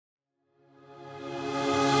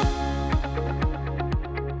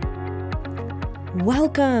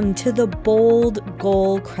Welcome to the Bold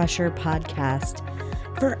Goal Crusher podcast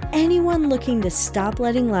for anyone looking to stop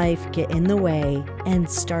letting life get in the way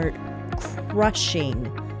and start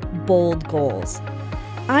crushing bold goals.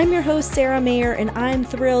 I'm your host, Sarah Mayer, and I'm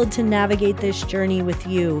thrilled to navigate this journey with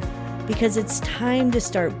you because it's time to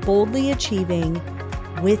start boldly achieving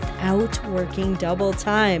without working double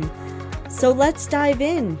time. So let's dive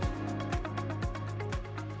in.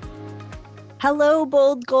 Hello,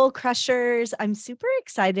 Bold Goal Crushers. I'm super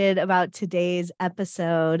excited about today's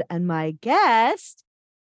episode and my guest.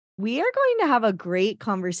 We are going to have a great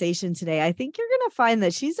conversation today. I think you're going to find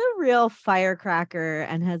that she's a real firecracker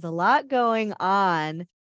and has a lot going on.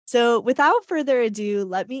 So without further ado,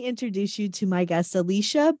 let me introduce you to my guest,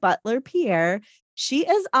 Alicia Butler Pierre. She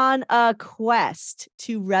is on a quest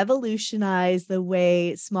to revolutionize the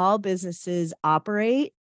way small businesses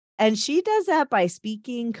operate. And she does that by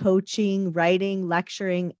speaking, coaching, writing,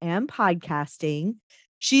 lecturing, and podcasting.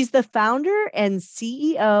 She's the founder and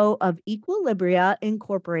CEO of Equilibria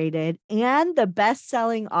Incorporated and the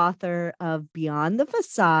best-selling author of Beyond the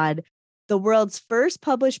Facade, the world's first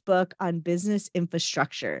published book on business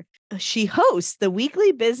infrastructure. She hosts the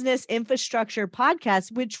weekly Business Infrastructure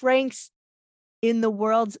podcast, which ranks in the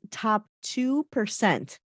world's top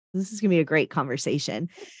 2%. This is going to be a great conversation.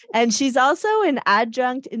 And she's also an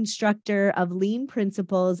adjunct instructor of lean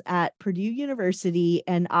principles at Purdue University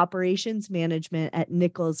and operations management at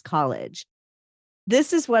Nichols College.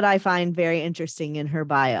 This is what I find very interesting in her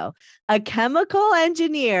bio. A chemical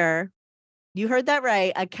engineer. You heard that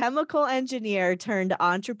right. A chemical engineer turned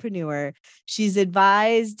entrepreneur. She's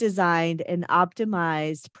advised, designed, and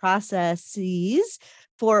optimized processes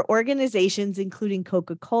for organizations including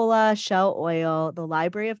Coca-Cola, Shell Oil, the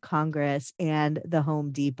Library of Congress, and the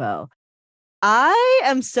Home Depot. I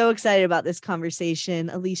am so excited about this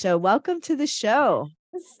conversation. Alicia, welcome to the show.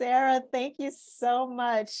 Sarah, thank you so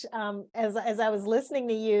much. As I was listening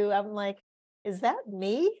to you, I'm like, is that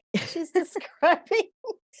me she's describing?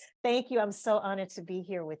 Thank you. I'm so honored to be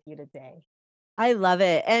here with you today. I love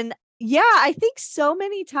it. And yeah, I think so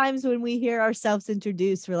many times when we hear ourselves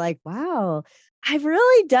introduced, we're like, wow, I've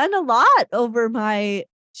really done a lot over my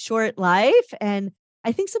short life. And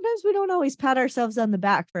I think sometimes we don't always pat ourselves on the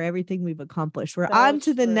back for everything we've accomplished. We're on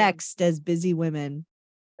to the next as busy women.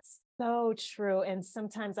 So true. And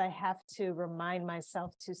sometimes I have to remind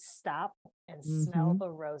myself to stop and smell the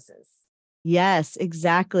roses. Yes,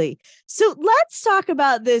 exactly. So let's talk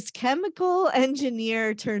about this chemical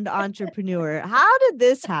engineer turned entrepreneur. How did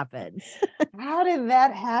this happen? How did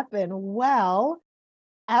that happen? Well,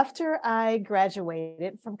 after I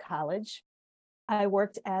graduated from college, I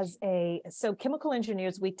worked as so chemical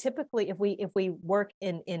engineers, we typically, if we work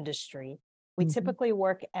in industry, we typically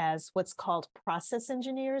work as what's called process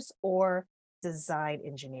engineers or design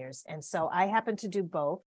engineers. And so I happened to do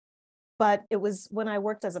both. But it was when I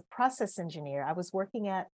worked as a process engineer, I was working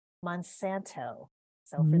at Monsanto.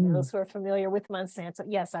 So for those who are familiar with Monsanto,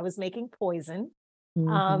 yes, I was making poison.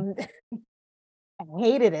 I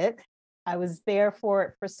hated it. I was there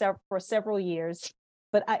for several years,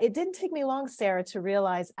 but it didn't take me long, Sarah, to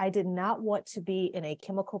realize I did not want to be in a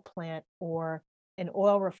chemical plant or an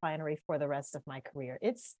oil refinery for the rest of my career.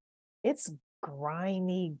 It's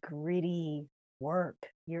grimy, gritty work.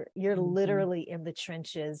 You're literally in the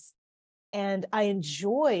trenches. And I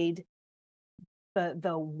enjoyed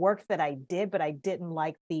the work that I did, but I didn't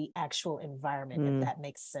like the actual environment, if that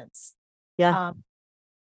makes sense. Yeah.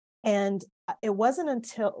 And it wasn't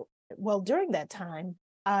until, during that time,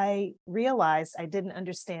 I realized I didn't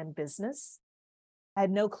understand business. I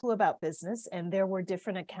had no clue about business. And there were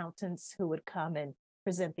different accountants who would come and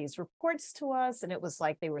present these reports to us. And it was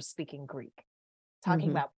like they were speaking Greek, talking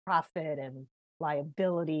about profit and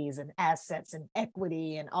liabilities and assets and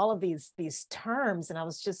equity and all of these terms. And I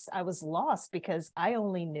was lost because I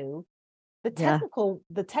only knew the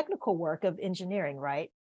technical work of engineering, right?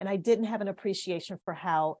 And I didn't have an appreciation for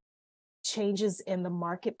how changes in the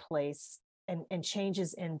marketplace and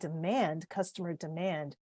changes in demand, customer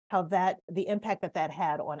demand, how the impact that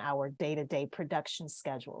had on our day-to-day production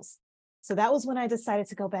schedules. So that was when I decided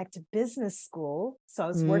to go back to business school. So I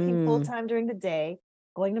was working full-time during the day,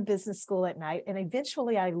 going to business school at night. And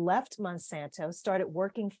eventually I left Monsanto, started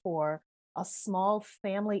working for a small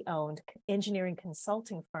family-owned engineering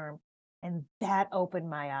consulting firm. And that opened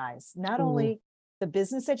my eyes. Not only the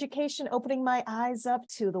business education, opening my eyes up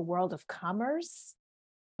to the world of commerce,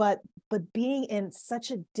 but being in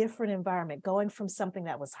such a different environment, going from something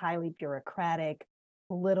that was highly bureaucratic,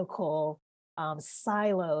 political,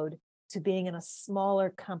 siloed, to being in a smaller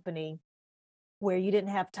company where you didn't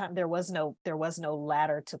have time. There was no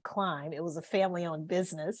ladder to climb. It was a family-owned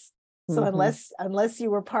business. So Mhm. unless you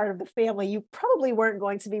were part of the family, you probably weren't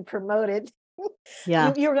going to be promoted.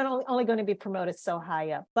 Yeah. You were only going to be promoted so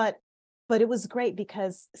high up. But it was great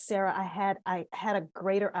because Sarah, I had a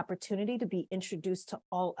greater opportunity to be introduced to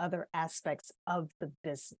all other aspects of the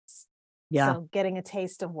business. Yeah. So getting a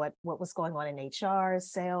taste of what was going on in HR,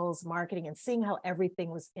 sales, marketing, and seeing how everything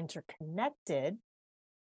was interconnected.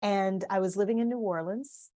 And I was living in New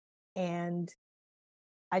Orleans, and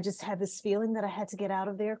I just had this feeling that I had to get out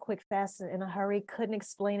of there quick, fast, and in a hurry. Couldn't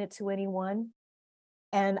explain it to anyone.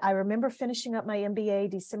 And I remember finishing up my MBA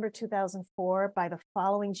December 2004. By the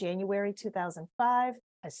following January 2005,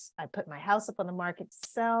 I put my house up on the market to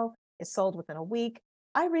sell. It sold within a week.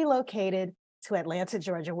 I relocated to Atlanta,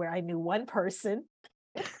 Georgia, where I knew one person.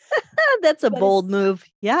 That's a But bold it's move.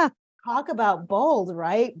 Yeah. talk about bold,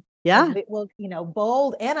 right? Yeah. Well,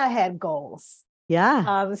 bold, and I had goals.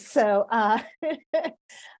 Yeah. So uh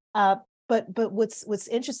but what's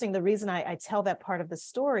interesting, the reason I tell that part of the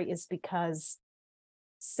story is because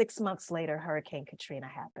 6 months later, Hurricane Katrina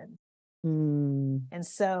happened. Mm, And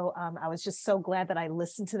so I was just so glad that I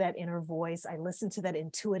listened to that inner voice. I listened to that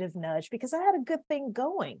intuitive nudge because I had a good thing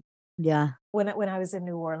going yeah. when I was in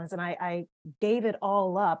New Orleans. And I gave it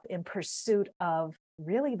all up in pursuit of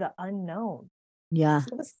really the unknown. Yeah.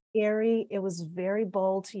 It was scary. It was very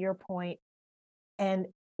bold, to your point. And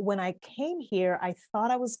when I came here, I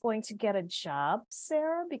thought I was going to get a job,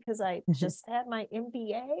 Sarah, because I just had my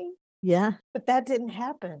MBA, Yeah. but that didn't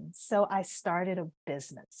happen. So I started a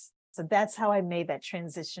business. So that's how I made that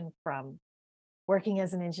transition from working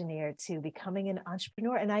as an engineer to becoming an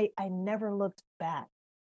entrepreneur. And I never looked back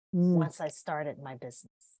Mm. once I started my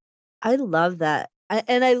business. I love that.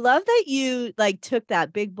 And I love that you like took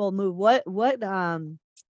that big bold move. What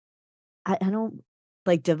I don't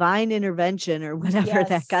like divine intervention or whatever that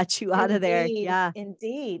Yes, got you out of there. indeed, Yeah.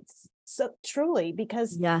 indeed. So truly,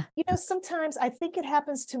 because Yeah. sometimes I think it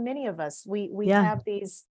happens to many of us. We Yeah. have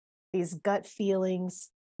these gut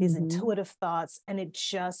feelings, these Mhm. intuitive thoughts, and it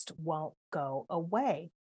just won't go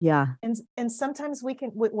away. Yeah. And sometimes we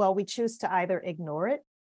choose to either ignore it,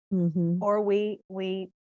 Mhm. or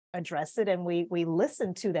we address it, and we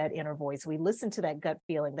listen to that inner voice. We listen to that gut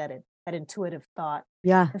feeling, that intuitive thought.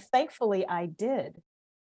 Yeah. And thankfully I did.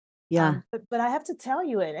 Yeah. But I have to tell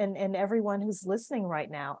you, and everyone who's listening right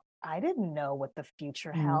now, I didn't know what the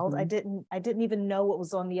future held. Mhm. I didn't even know what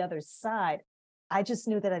was on the other side. I just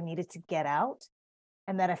knew that I needed to get out,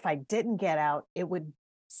 and that if I didn't get out, it would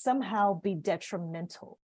somehow be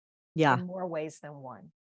detrimental Yeah. in more ways than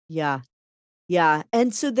one. Yeah. Yeah.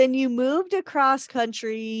 And so then you moved across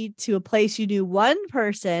country to a place you knew one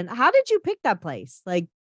person. How did you pick that place? Like,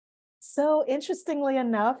 So interestingly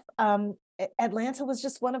enough, Atlanta was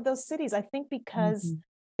just one of those cities. I think because mhm.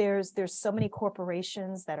 there's so many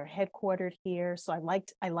corporations that are headquartered here. So I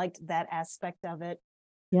liked that aspect of it.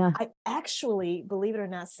 Yeah. I actually, believe it or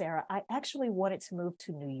not, Sarah, I actually wanted to move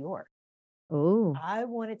to New York. Oh, I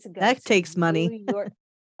wanted to go that to takes New money. York.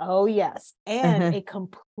 Oh, yes. And Uh-huh. a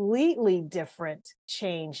completely different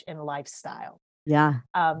change in lifestyle. Yeah.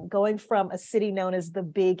 Going from a city known as the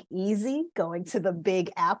Big Easy, going to the Big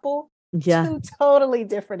Apple, Yeah. two totally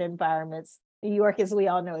different environments. New York, as we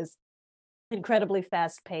all know, is incredibly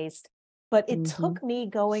fast paced. But it Mhm. took me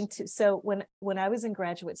going to, so when I was in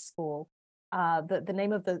graduate school, the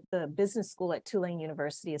name of the business school at Tulane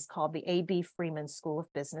University is called the A.B. Freeman School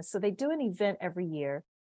of Business. So they do an event every year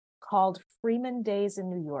called Freeman Days in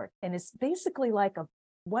New York. And it's basically like a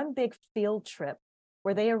one big field trip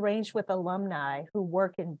where they arrange with alumni who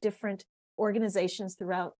work in different organizations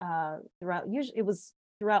throughout usually it was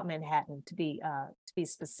throughout Manhattan, to be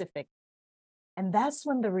specific. And that's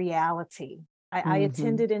when the reality, I Mhm.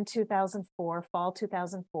 attended in 2004, fall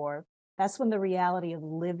 2004. That's when the reality of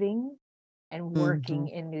living and working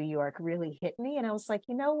Mhm. in New York really hit me. And I was like,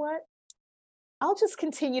 you know what? I'll just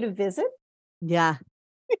continue to visit. Yeah.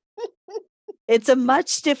 It's a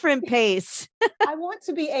much different pace. I want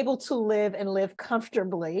to be able to live and live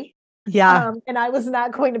comfortably. Yeah. And I was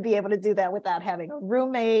not going to be able to do that without having a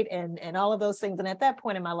roommate and all of those things. And at that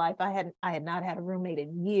point in my life, I had not had a roommate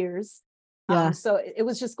in years. Yeah. So it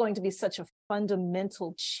was just going to be such a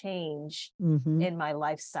fundamental change Mhm. in my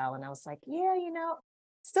lifestyle. And I was like, yeah,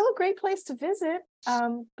 still a great place to visit.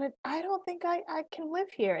 But I don't think I can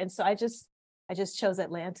live here. And so I just chose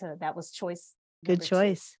Atlanta. That was choice Good number two.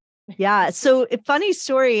 choice. Yeah. So, a funny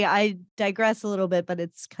story, I digress a little bit, but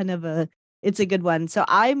it's kind of it's a good one. So,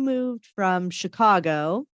 I moved from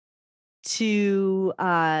Chicago to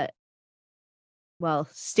well,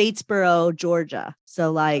 Statesboro, Georgia.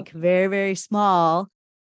 So like Okay. very, very small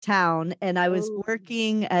town. And I was Oh,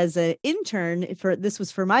 working as an intern for this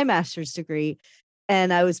was for my master's degree.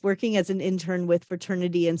 and I was working as an intern with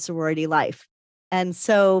fraternity and sorority life. And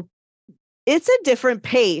so it's a different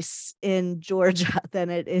pace in Georgia than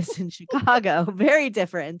it is in Chicago, very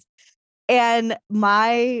different. And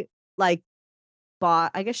my like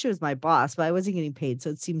boss, I guess she was my boss, but I wasn't getting paid. So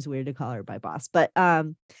it seems weird to call her my boss. But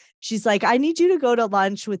she's like, I need you to go to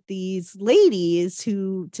lunch with these ladies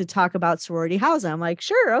to talk about sorority housing. I'm like,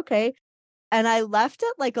 sure, okay. And I left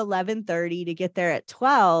at like 11:30 to get there at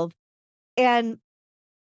 12. And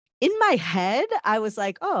in my head, I was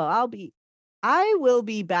like, oh, I will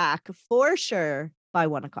be back for sure by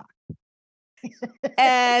 1:00.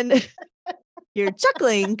 And you're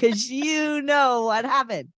chuckling because you know what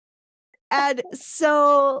happened. And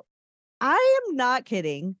so I am not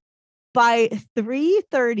kidding. By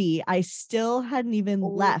 3:30, I still hadn't even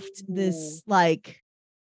left this like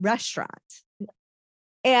restaurant.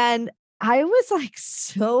 And I was like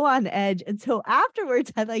so on edge. And so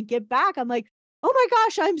afterwards, I like get back. I'm like, oh my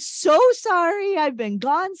gosh, I'm so sorry. I've been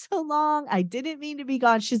gone so long. I didn't mean to be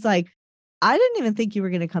gone. She's like, I didn't even think you were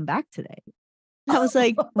going to come back today. I was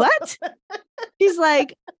like, what? She's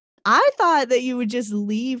like, I thought that you would just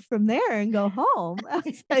leave from there and go home. I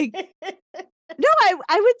was like, no, I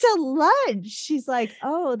went to lunch. She's like,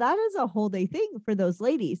 oh, that is a whole day thing for those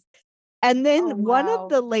ladies. And then one of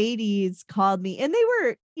the ladies called me, and they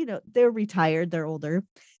were, they're retired, they're older.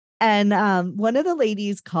 And one of the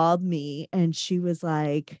ladies called me and she was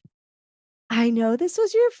like, I know this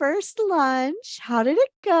was your first lunch. How did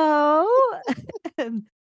it go? And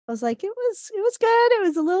I was like, it was good. It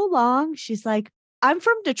was a little long. She's like, I'm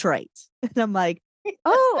from Detroit. And I'm like,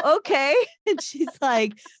 oh, okay. And she's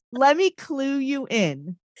like, let me clue you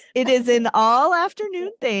in. It is an all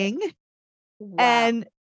afternoon thing. Wow. And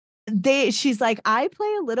she's like, I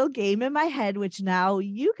play a little game in my head, which now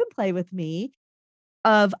you can play with me,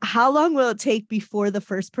 of how long will it take before the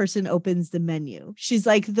first person opens the menu. She's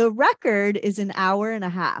like, the record is an hour and a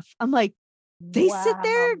half. I'm like, they sit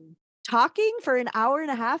there talking for an hour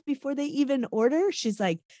and a half before they even order. She's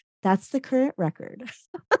like, that's the current record.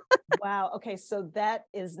 Wow. Okay. So that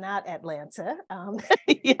is not Atlanta.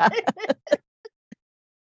 Yeah.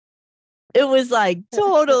 It was like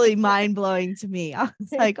totally mind blowing to me. I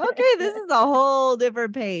was like, okay, this is a whole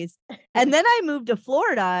different pace. And then I moved to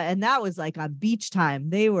Florida and that was like on beach time.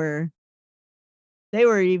 They were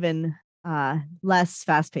even less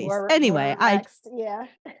fast paced. Anyway,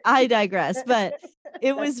 I digress, but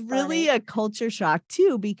it was really a culture shock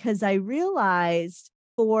too, because I realized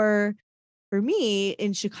for me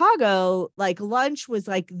in Chicago, like lunch was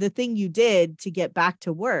like the thing you did to get back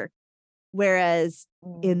to work. Whereas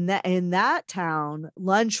in that town,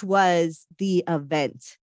 lunch was the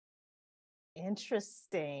event.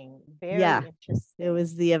 Interesting. Very interesting. It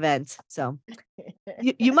was the event. So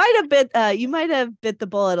you might have bit the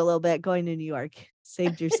bullet a little bit going to New York.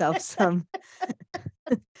 Saved yourself some.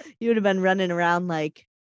 You would have been running around like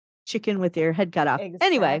chicken with your head cut off. Exactly.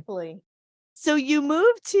 Anyway, so you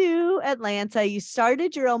moved to Atlanta. You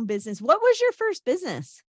started your own business. What was your first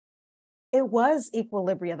business? It was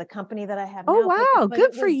Equilibria, the company that I have now. Oh, wow. But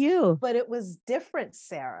good for you. But it was different,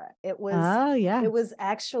 Sarah. It was, it was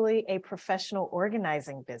actually a professional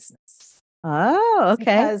organizing business. Oh, okay.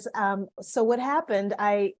 Because, so what happened,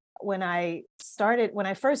 when I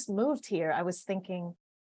first moved here, I was thinking,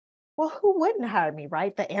 well, who wouldn't hire me,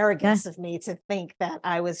 right? The arrogance of me to think that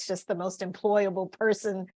I was just the most employable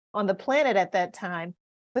person on the planet at that time.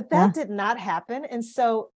 But that did not happen. And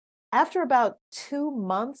so after about 2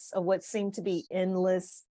 months of what seemed to be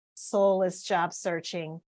endless, soulless job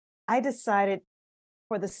searching, I decided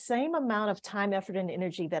for the same amount of time, effort, and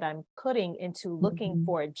energy that I'm putting into looking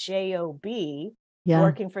for a job,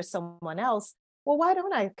 working for someone else, well, why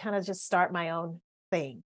don't I kind of just start my own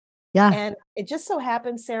thing? Yeah. And it just so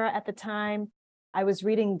happened, Sarah, at the time, I was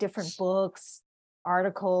reading different books,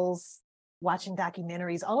 articles, watching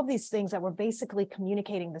documentaries, all of these things that were basically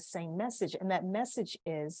communicating the same message. And that message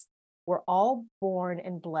is, we're all born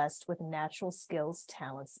and blessed with natural skills,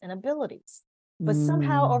 talents, and abilities. But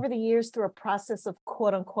somehow over the years, through a process of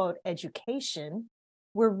quote unquote education,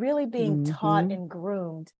 we're really being taught and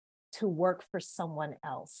groomed to work for someone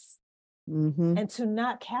else. And to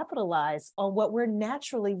not capitalize on what we're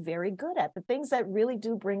naturally very good at, the things that really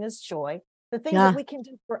do bring us joy, the things that we can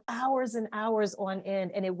do for hours and hours on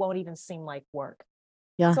end, and it won't even seem like work.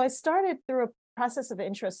 So I started, through a process of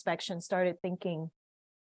introspection, started thinking,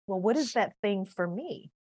 well, what is that thing for me?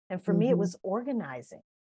 And for me, it was organizing.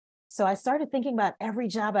 So I started thinking about every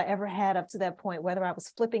job I ever had up to that point, whether I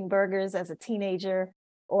was flipping burgers as a teenager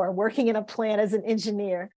or working in a plant as an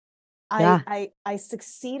engineer. I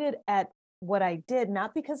succeeded at what I did,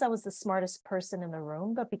 not because I was the smartest person in the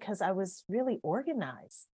room, but because I was really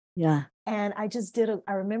organized. Yeah. And I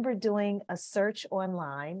remember doing a search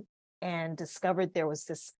online and discovered there was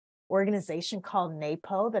this organization called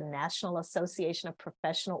NAPO, the National Association of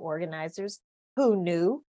Professional Organizers. Who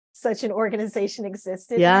knew such an organization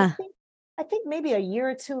existed? And Yeah. I think maybe a year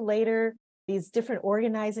or two later, these different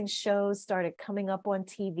organizing shows started coming up on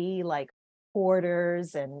TV, like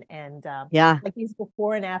Hoarders and Yeah. like these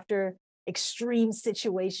before and after extreme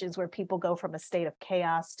situations where people go from a state of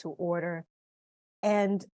chaos to order.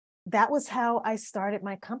 And that was how I started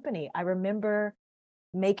my company. I remember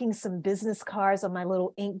making some business cards on my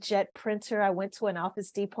little inkjet printer. I went to an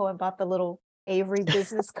Office Depot and bought the little Avery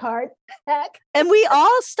business card pack. And we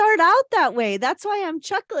all start out that way. That's why I'm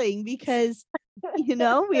chuckling, because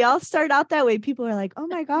we all start out that way. People are like, oh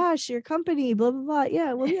my gosh, your company, blah, blah, blah.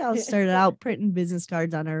 Yeah, well, we all started out printing business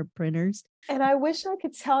cards on our printers. And I wish I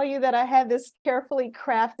could tell you that I had this carefully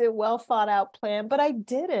crafted, well thought out plan, but I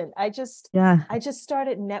didn't. I just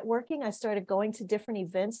started networking. I started going to different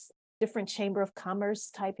events, different Chamber of Commerce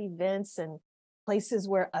type events and places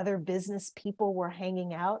where other business people were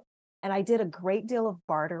hanging out. And I did a great deal of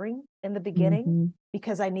bartering in the beginning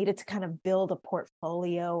because I needed to kind of build a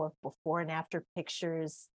portfolio of before and after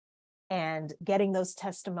pictures and getting those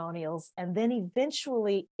testimonials. And then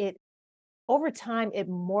eventually over time, it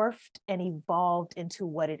morphed and evolved into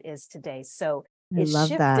what it is today. So I it love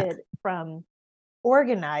that. shifted from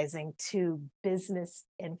organizing to business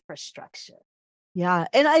infrastructure. Yeah.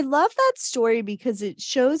 And I love that story because it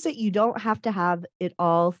shows that you don't have to have it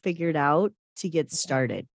all figured out to get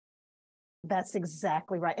started. That's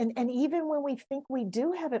exactly right. And even when we think we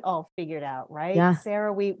do have it all figured out, right? Yeah.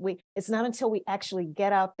 Sarah, we it's not until we actually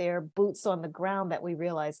get out there, boots on the ground, that we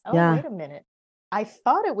realize, oh, Yeah. wait a minute. I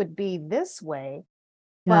thought it would be this way,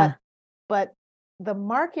 Yeah. but the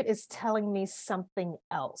market is telling me something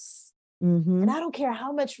else. Mm-hmm. And I don't care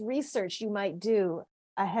how much research you might do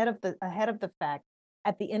ahead of the fact.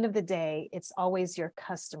 At the end of the day, it's always your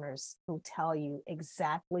customers who tell you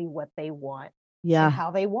exactly what they want and how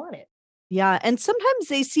they want it. Yeah. And sometimes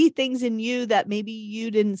they see things in you that maybe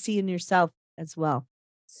you didn't see in yourself as well.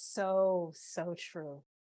 So true.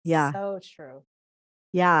 Yeah. So true.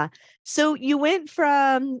 Yeah. So you went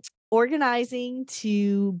from organizing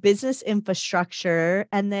to business infrastructure,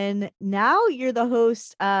 and then now you're the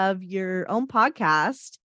host of your own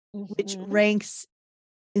podcast, which ranks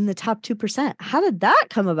in the top 2%. How did that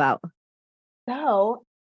come about? So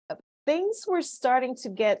things were starting to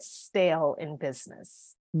get stale in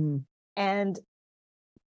business. And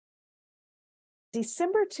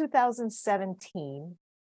December 2017,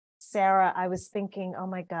 Sarah, I was thinking, oh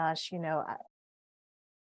my gosh,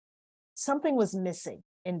 something was missing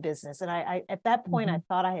in business. And I at that point, I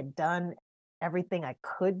thought I had done everything I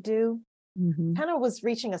could do. Kind of was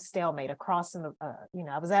reaching a stalemate across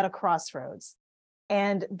I was at a crossroads.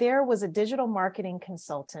 And there was a digital marketing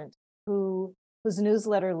consultant whose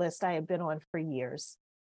newsletter list I had been on for years.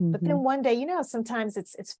 But then one day, sometimes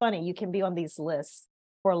it's funny, you can be on these lists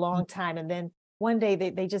for a long time, and then one day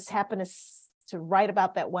they just happen to write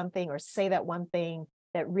about that one thing or say that one thing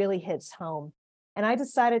that really hits home. And I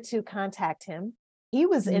decided to contact him. He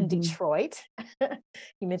was in Detroit.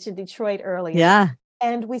 You mentioned Detroit earlier. Yeah.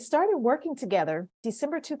 And we started working together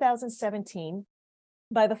December 2017.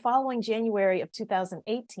 By the following January of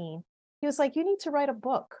 2018, he was like, you need to write a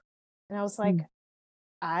book. And I was like,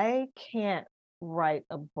 I can't write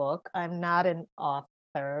a book. I'm not an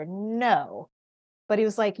author. No. But he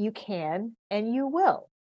was like, you can and you will.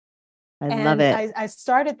 I love it. I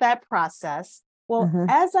started that process. Well,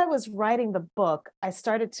 as I was writing the book, I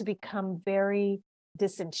started to become very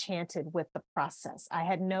disenchanted with the process. I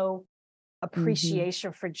had no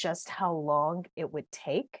appreciation for just how long it would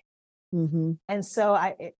take. And so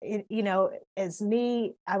I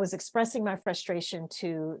was expressing my frustration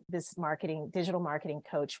to this digital marketing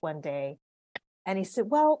coach one day. And he said,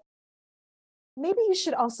 well, maybe you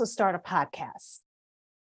should also start a podcast.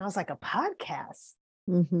 I was like, a podcast?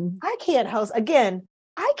 I can't host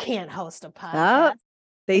a podcast.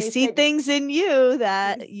 They see things in you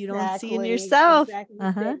that you don't see in yourself.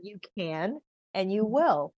 Exactly. You can and you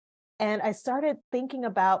will. And I started thinking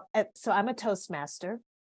about, so I'm a Toastmaster.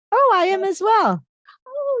 Oh, I am as well.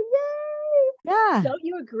 Oh, yay. Yeah. Don't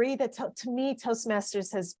you agree that to me,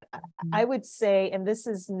 Toastmasters has, I would say, and this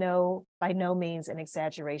is by no means an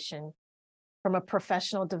exaggeration, from a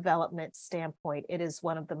professional development standpoint, it is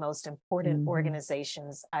one of the most important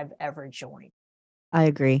organizations I've ever joined. I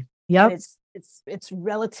agree. Yep. And it's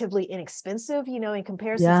relatively inexpensive, in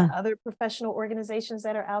comparison to other professional organizations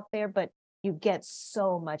that are out there, but you get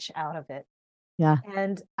so much out of it. Yeah.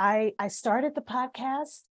 And I started the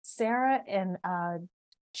podcast, Sarah, in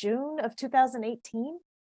June of 2018.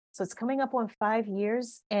 So it's coming up on 5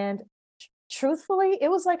 years. And truthfully, it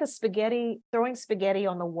was like a throwing spaghetti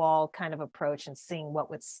on the wall kind of approach and seeing what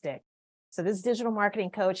would stick. So this digital marketing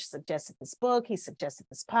coach suggested this book. He suggested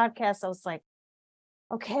this podcast. I was like,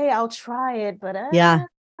 okay, I'll try it, but Yeah.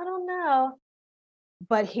 I don't know.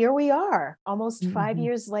 But here we are, almost 5 Mhm.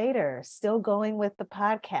 years later, still going with the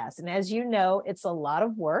podcast. And as you know, it's a lot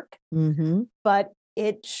of work, Mhm. but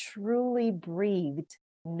it truly breathed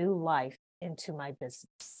new life into my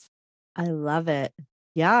business. I love it.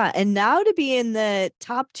 Yeah, and now to be in the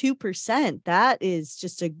top 2%, that is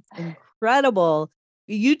just a incredible.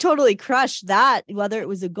 You totally crushed that, whether it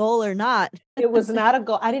was a goal or not. It was not a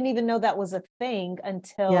goal. I didn't even know that was a thing Yeah.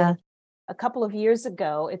 until a couple of years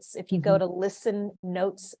ago. It's if you go Mhm. to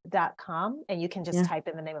listennotes.com and you can just Yeah. type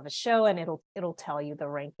in the name of a show and it'll tell you the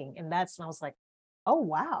ranking. And that's when I was like, oh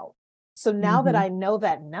wow. So now that Mhm. I know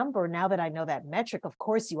that number, now that I know that metric, of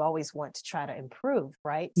course you always want to try to improve,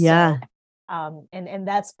 right? So Yeah. and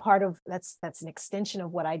that's part of that's an extension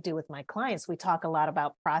of what I do with my clients. We talk a lot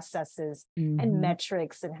about processes and Mhm.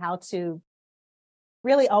 metrics and how to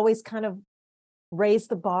really always kind of raise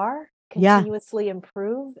the bar, Yeah. continuously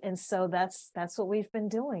improve. And so that's what we've been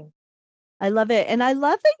doing. I love it. And I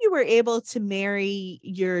love that you were able to marry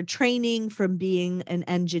your training from being an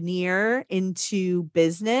engineer into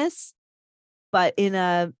business, but in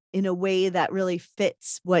a way that really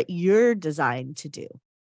fits what you're designed to do.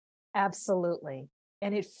 Absolutely.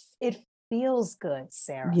 And it feels good,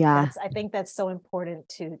 Sarah. Yeah. That's I think that's so important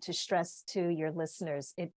to stress to your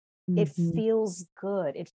listeners. It Mhm. feels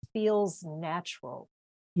good. It feels natural.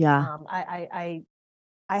 Yeah. I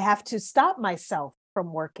have to stop myself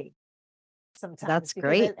from working sometimes That's because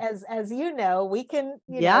great. as you know, we can,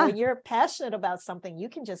 Yeah. when you're passionate about something, you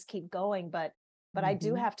can just keep going, but I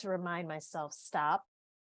do Mhm. have to remind myself, stop,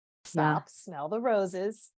 Yeah. smell the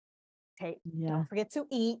roses, take, Yeah. don't forget to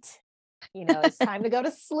eat. It's time to go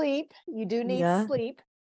to sleep. You do need Yeah. sleep.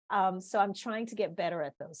 So I'm trying to get better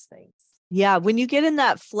at those things. Yeah, when you get in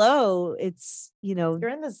that flow, it's, You're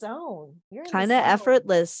in the zone. You're in the kinda zone.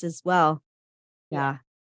 effortless as well. Yeah. Yeah.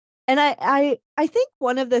 And I think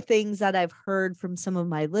one of the things that I've heard from some of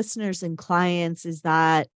my listeners and clients is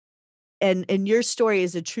that, and your story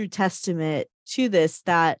is a true testament to this,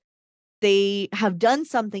 that they have done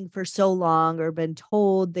something for so long or been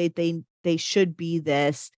told they should be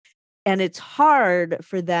this, and it's hard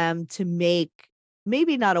for them to make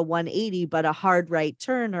maybe not a 180 but a hard right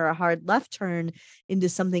turn or a hard left turn into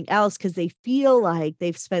something else because they feel like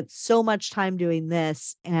they've spent so much time doing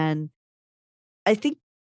this. And I think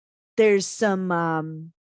there's some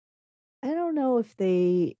I don't know if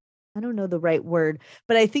they I don't know the right word,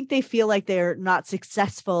 but I think they feel like they're not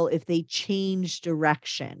successful if they change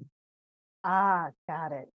direction.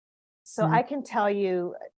 Got it. So Yeah. I can tell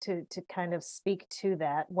you to kind of speak to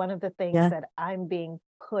that. One of the things Yeah. that I'm being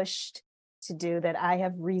pushed to do that I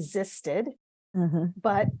have resisted, Uh-huh.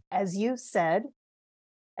 but as you said,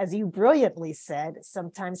 as you brilliantly said,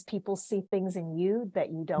 sometimes people see things in you that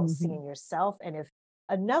you don't see Mhm. in yourself. And if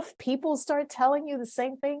enough people start telling you the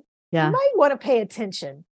same thing, you Yeah. might want to pay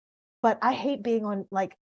attention. But I hate being on,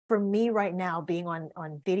 like, for me right now, being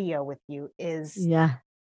on video with you is Yeah.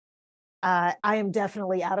 I am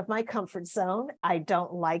definitely out of my comfort zone. I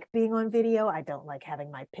don't like being on video. I don't like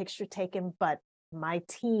having my picture taken, but my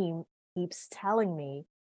team keeps telling me,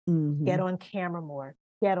 get Mhm. on camera more,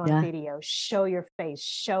 get on Yeah. video, show your face,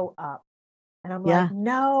 show up. And I'm like, Yeah.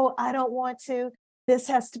 no, I don't want to. This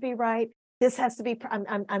has to be right. This has to be,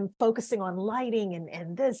 I'm focusing on lighting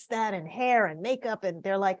and this, that, and hair and makeup. And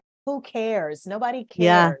they're like, who cares? Nobody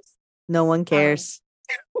Yeah. cares. No one Um, cares.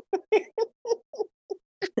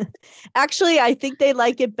 Actually, I think they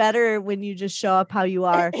like it better when you just show up how you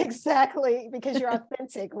are. exactly, because you're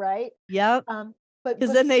authentic, right? Yep. Um, but Because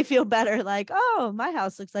but then they feel better, like, oh, my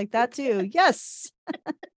house looks like that too. Yes.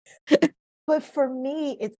 but for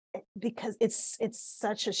me, because it's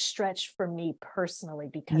such a stretch for me personally,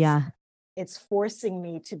 because Yeah. it's forcing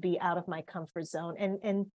me to be out of my comfort zone.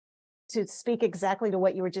 And to speak exactly to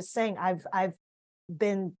what you were just saying, I've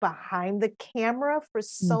been behind the camera for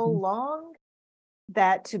so Mhm. long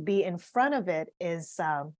that to be in front of it is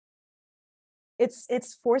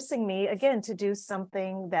it's forcing me again to do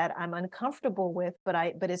something that I'm uncomfortable with, but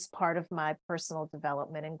it's part of my personal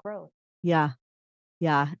development and growth. Yeah.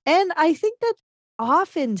 Yeah. And I think that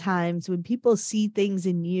oftentimes when people see things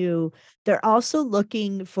in you, they're also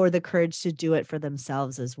looking for the courage to do it for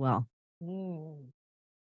themselves as well. Mm,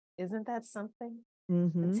 isn't that something? I'm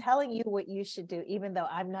Mhm. telling you what you should do, even though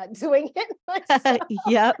I'm not doing it myself.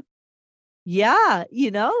 Yep. Yeah,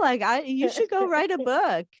 like you should go write a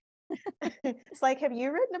book. It's like, have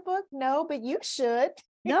you written a book? No, but you should.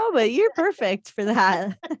 No, but you're perfect for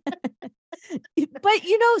that. But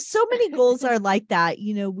so many goals are like that.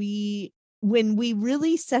 When we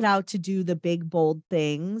really set out to do the big bold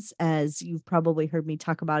things, as you've probably heard me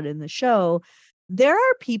talk about in the show, there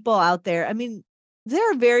are people out there. I mean,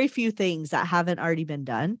 there are very few things that haven't already been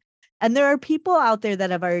done. And there are people out there that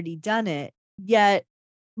have already done it. Yet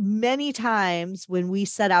many times when we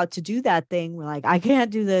set out to do that thing, we're like, I can't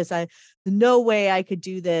do this. No way I could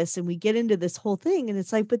do this. And we get into this whole thing. And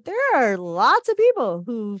it's like, but there are lots of people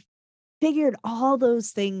who've figured all those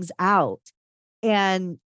things out.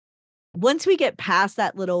 And once we get past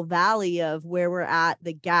that little valley of where we're at,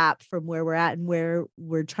 the gap from where we're at and where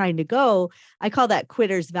we're trying to go, I call that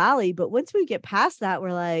quitter's valley. But once we get past that,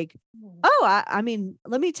 we're like, oh, I mean,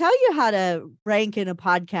 let me tell you how to rank in a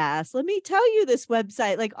podcast. Let me tell you this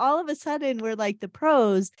website. Like all of a sudden we're like the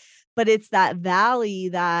pros, but it's that valley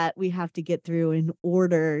that we have to get through in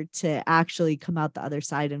order to actually come out the other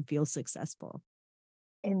side and feel successful.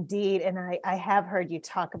 Indeed. And I have heard you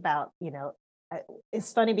talk about,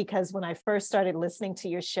 it's funny because when I first started listening to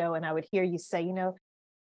your show and I would hear you say,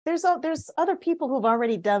 there's other people who've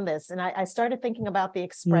already done this. And I started thinking about the Yeah.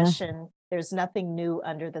 expression, there's nothing new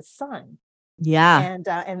under the sun. Yeah. And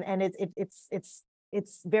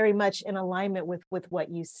it's very much in alignment with what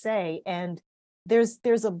you say. And there's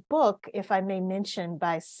a book, if I may mention,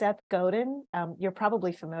 by Seth Godin. You're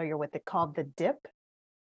probably familiar with it, called The Dip.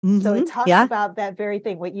 So it talks Yeah. about that very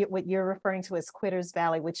thing, what you're referring to as Quitter's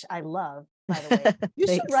Valley, which I love, by the way. You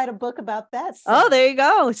should Thanks. write a book about that, Oh, Sarah. there you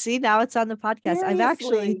go. See, now it's on the podcast. I've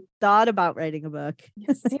actually Seriously. thought about writing a book.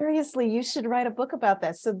 Seriously, you should write a book about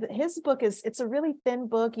that. So his book it's a really thin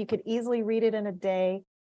book. You could easily read it in a day,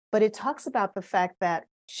 but it talks about the fact that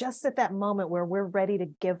just at that moment where we're ready to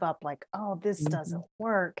give up, like, oh, this doesn't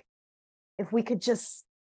work. If we could just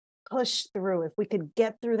push through, if we could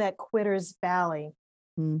get through that Quitter's Valley,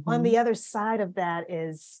 on the other side of that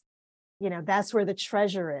is, that's where the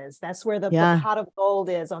treasure is. That's where the Yeah. pot of gold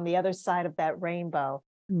is, on the other side of that rainbow.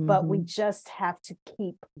 But we just have to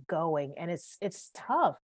keep going. And it's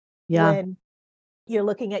tough Yeah. when you're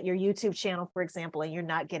looking at your YouTube channel, for example, and you're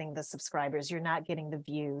not getting the subscribers, you're not getting the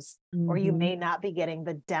views, or you may not be getting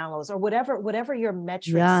the downloads, or whatever your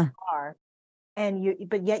metrics Yeah. are.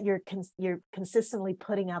 But yet you're consistently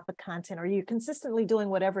putting out the content, or you're consistently doing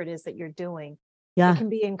whatever it is that you're doing. It Yeah. can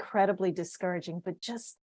be incredibly discouraging, but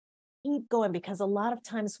just keep going, because a lot of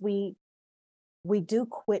times we do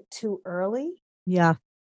quit too early. Yeah.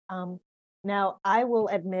 Now I will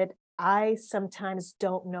admit, I sometimes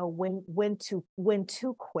don't know when to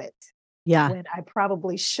quit, Yeah. when I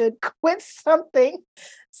probably should quit something.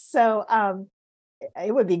 So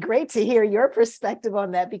it would be great to hear your perspective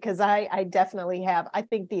on that, because I definitely have, I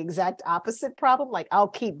think, the exact opposite problem. Like, I'll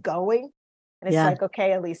keep going. And it's Yeah. like,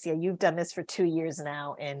 okay, Alicia, you've done this for 2 years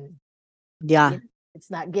now, and Yeah.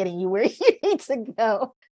 it's not getting you where you need to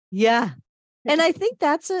go. Yeah. And I think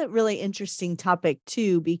that's a really interesting topic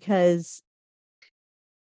too, because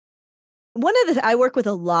I work with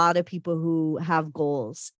a lot of people who have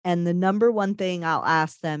goals, and the number one thing I'll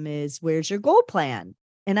ask them is, where's your goal plan?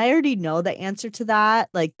 And I already know the answer to that.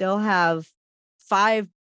 Like, they'll have 5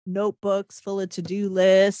 notebooks full of to-do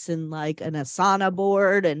lists and like an Asana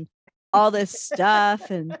board and all this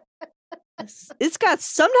stuff. And sometimes it's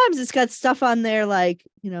got stuff on there like,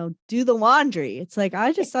 do the laundry. It's like,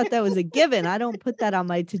 I just thought that was a given. I don't put that on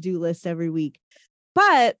my to-do list every week.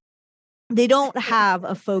 But they don't have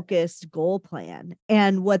a focused goal plan.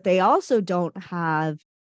 And what they also don't have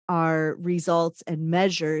are results and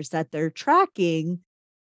measures that they're tracking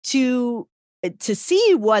to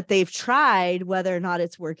see what they've tried, whether or not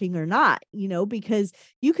it's working or not, because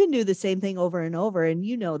you can do the same thing over and over. And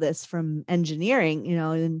this from engineering,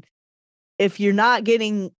 and if you're not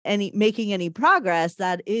making any progress,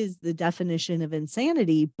 that is the definition of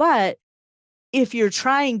insanity. But if you're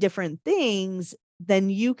trying different things,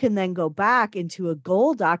 then you can then go back into a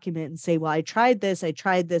goal document and say, well, I tried this, I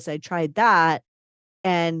tried this, I tried that.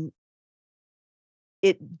 And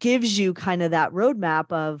it gives you kind of that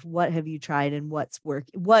roadmap of what have you tried and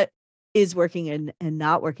what is working and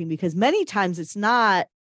not working. Because many times it's not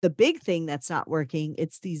the big thing that's not working.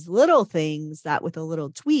 It's these little things that with a little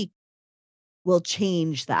tweak will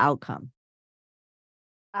change the outcome.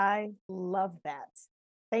 I love that.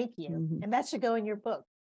 Thank you. And that should go in your book.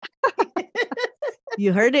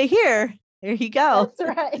 You heard it here. There you go.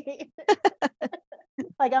 That's right.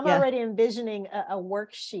 Like, I'm already envisioning a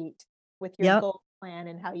worksheet with your goal plan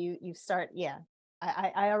and how you start. Yeah.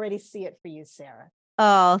 I already see it for you, Sarah.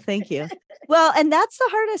 Oh, thank you. Well, and that's the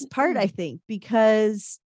hardest part, I think,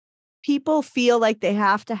 because people feel like they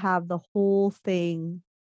have to have the whole thing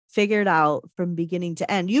figured out from beginning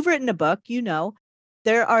to end. You've written a book,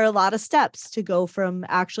 there are a lot of steps to go from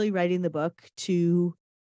actually writing the book to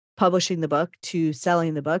publishing the book to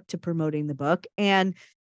selling the book to promoting the book. And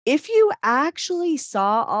if you actually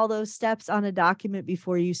saw all those steps on a document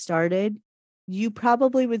before you started, you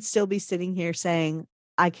probably would still be sitting here saying,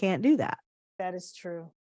 I can't do that. That is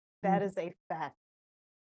true. Mm, That is a fact.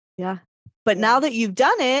 yeah. But Yeah. now that you've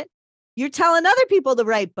done it, you're telling other people to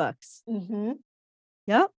write books. Mm-hmm.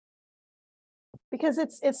 Yep. Because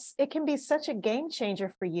it can be such a game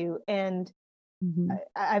changer for you. And Mhm.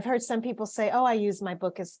 I've heard some people say, "Oh, I use my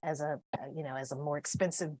book as a as a more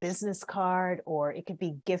expensive business card, or it could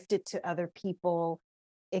be gifted to other people."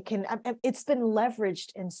 It's been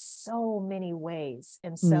leveraged in so many ways,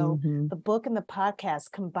 and so Mhm. the book and the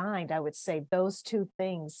podcast combined, I would say those two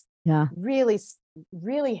things Yeah. really,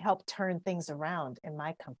 really help turn things around in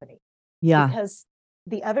my company. Yeah. Because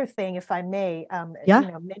the other thing, if I may,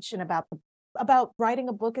 Yeah. mention about writing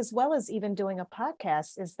a book as well as even doing a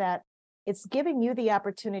podcast, is that it's giving you the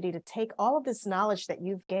opportunity to take all of this knowledge that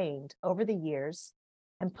you've gained over the years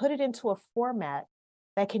and put it into a format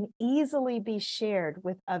that can easily be shared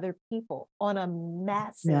with other people on a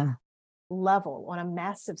massive Yeah. level, on a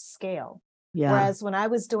massive scale. Yeah. Whereas when I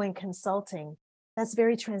was doing consulting, that's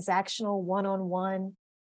very transactional, one-on-one.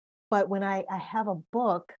 But when I have a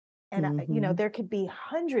book, and Mhm. there could be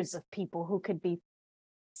hundreds of people who could be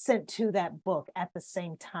sent to that book at the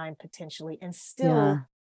same time potentially, and still Yeah.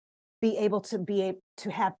 be able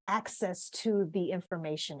to have access to the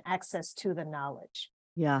information, access to the knowledge.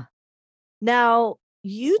 Yeah. Now,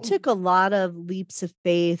 you took a lot of leaps of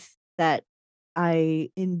faith that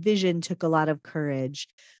I envision took a lot of courage.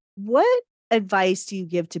 What advice do you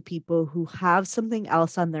give to people who have something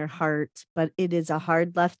else on their heart, but it is a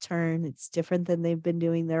hard left turn? It's different than they've been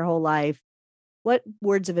doing their whole life. What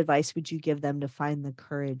words of advice would you give them to find the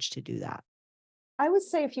courage to do that? I would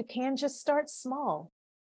say if you can, just start small.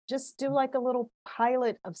 Just do like a little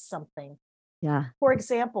pilot of something. Yeah. For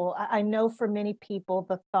example, I know for many people,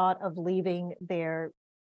 the thought of leaving their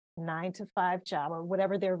 9 to 5 job or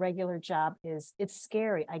whatever their regular job is, it's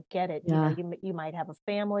scary. I get it. Yeah. You might have a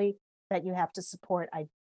family that you have to support. I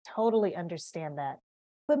totally understand that.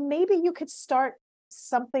 But maybe you could start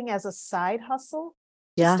something as a side hustle.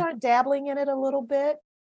 Just Yeah. start dabbling in it a little bit.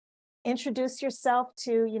 Introduce yourself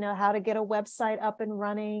to, how to get a website up and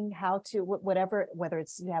running, how to whatever, whether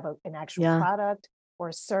it's you have an actual Yeah. product or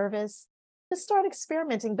a service. Just start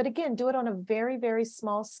experimenting, but again, do it on a very, very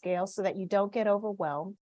small scale so that you don't get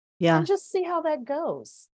overwhelmed, Yeah. and just see how that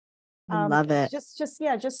goes. I love it. Just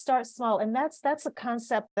start small. And that's a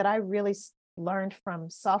concept that I really learned from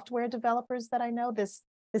software developers that I know. This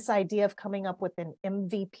idea of coming up with an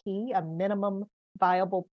MVP, a minimum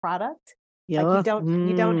viable product. Like Yeah. Mm.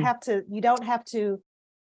 you don't have to,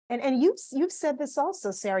 and you've said this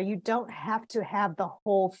also, Sarah, you don't have to have the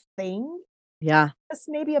whole thing. Yeah. Just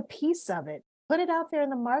maybe a piece of it. Put it out there in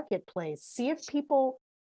the marketplace. See if people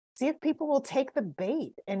will take the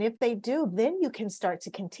bait. And if they do, then you can start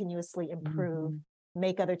to continuously improve, Mhm.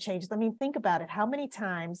 make other changes. I mean, think about it. How many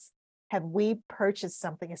times have we purchased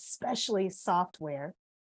something, especially software,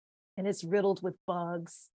 and it's riddled with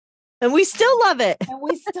bugs, And we still and, love it. and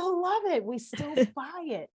we still love it. We still buy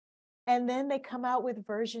it. And then they come out with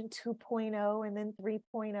version 2.0 and then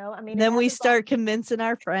 3.0. I mean, it Then we happens all. start convincing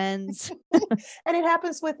our friends. And it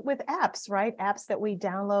happens with apps, right? Apps that we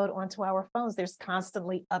download onto our phones. There's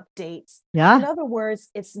constantly updates. In Yeah. other words,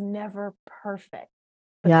 it's never perfect,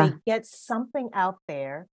 but Yeah. they get something out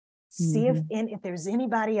there. See Mhm. if there's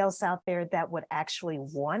anybody else out there that would actually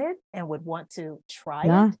want it and would want to try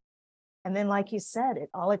Yeah. it. And then, like you said,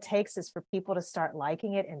 all it takes is for people to start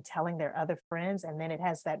liking it and telling their other friends, and then it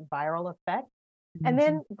has that viral effect. And Mhm.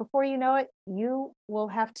 then before you know it, you will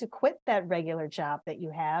have to quit that regular job that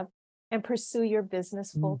you have and pursue your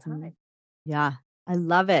business full Mhm. time. Yeah, I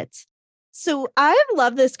love it. So I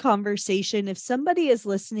love this conversation. If somebody is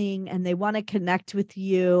listening and they want to connect with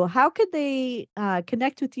you, how could they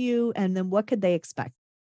connect with you? And then what could they expect?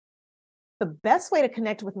 The best way to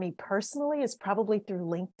connect with me personally is probably through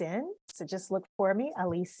LinkedIn. So just look for me,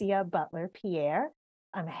 Alicia Butler Pierre.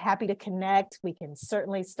 I'm happy to connect. We can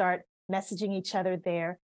certainly start messaging each other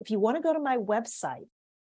there. If you want to go to my website,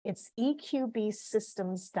 it's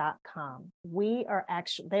eqbsystems.com. We are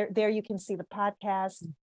actually there. You can see the podcast,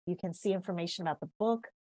 you can see information about the book.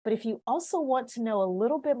 But if you also want to know a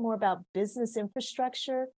little bit more about business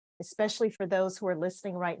infrastructure, especially for those who are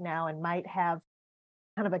listening right now and might have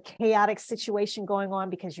kind of a chaotic situation going on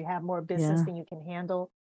because you have more business Yeah. than you can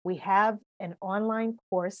handle, we have an online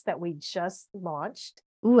course that we just launched.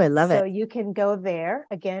 Ooh, I love So it. you can go there,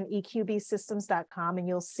 again, eqbsystems.com, and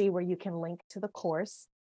you'll see where you can link to the course.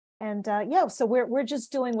 And yeah, so we're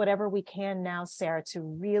just doing whatever we can now, Sarah, to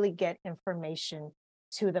really get information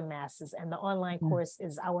to the masses. And the online Yeah. course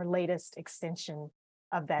is our latest extension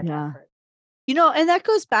of that Yeah. effort. And that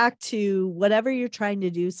goes back to whatever you're trying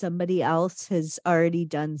to do, somebody else has already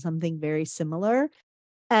done something very similar.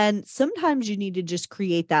 And sometimes you need to just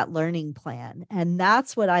create that learning plan. And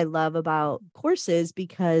that's what I love about courses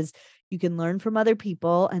because you can learn from other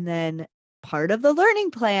people. And then part of the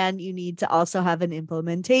learning plan, you need to also have an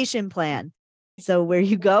implementation plan. So where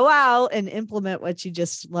you go out and implement what you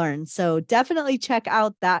just learned. So definitely check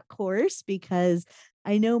out that course because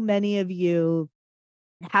I know many of you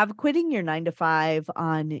have quitting your 9 to 5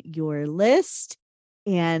 on your list.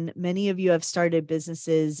 And many of you have started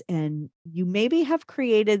businesses and you maybe have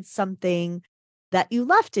created something that you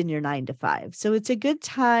left in your 9 to 5. So it's a good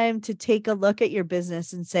time to take a look at your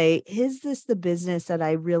business and say, is this the business that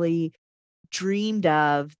I really dreamed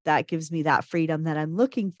of that gives me that freedom that I'm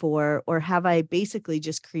looking for? Or have I basically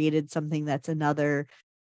just created something that's another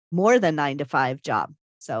more than 9 to 5 job?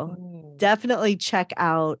 So Mm. definitely check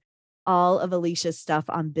out all of Alicia's stuff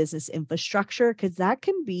on business infrastructure because that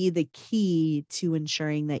can be the key to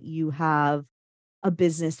ensuring that you have a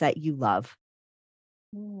business that you love.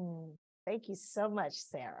 Mm. Thank you so much,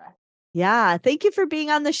 Sarah. Yeah. Thank you for being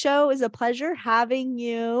on the show. It was a pleasure having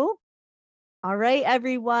you. All right,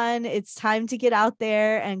 everyone. It's time to get out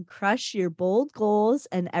there and crush your bold goals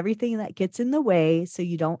and everything that gets in the way so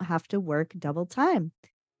you don't have to work double time.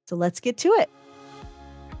 So let's get to it.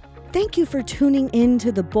 Thank you for tuning in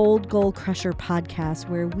to the Bold Goal Crusher podcast,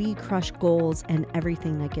 where we crush goals and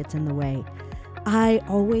everything that gets in the way. I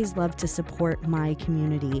always love to support my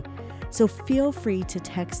community, so feel free to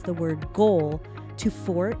text the word goal to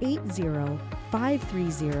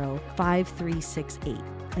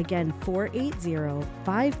 480-530-5368. Again,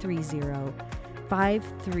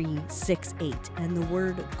 480-530-5368 and the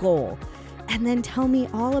word goal. And then tell me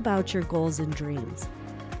all about your goals and dreams.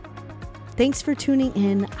 Thanks for tuning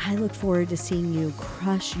in. I look forward to seeing you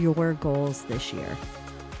crush your goals this year.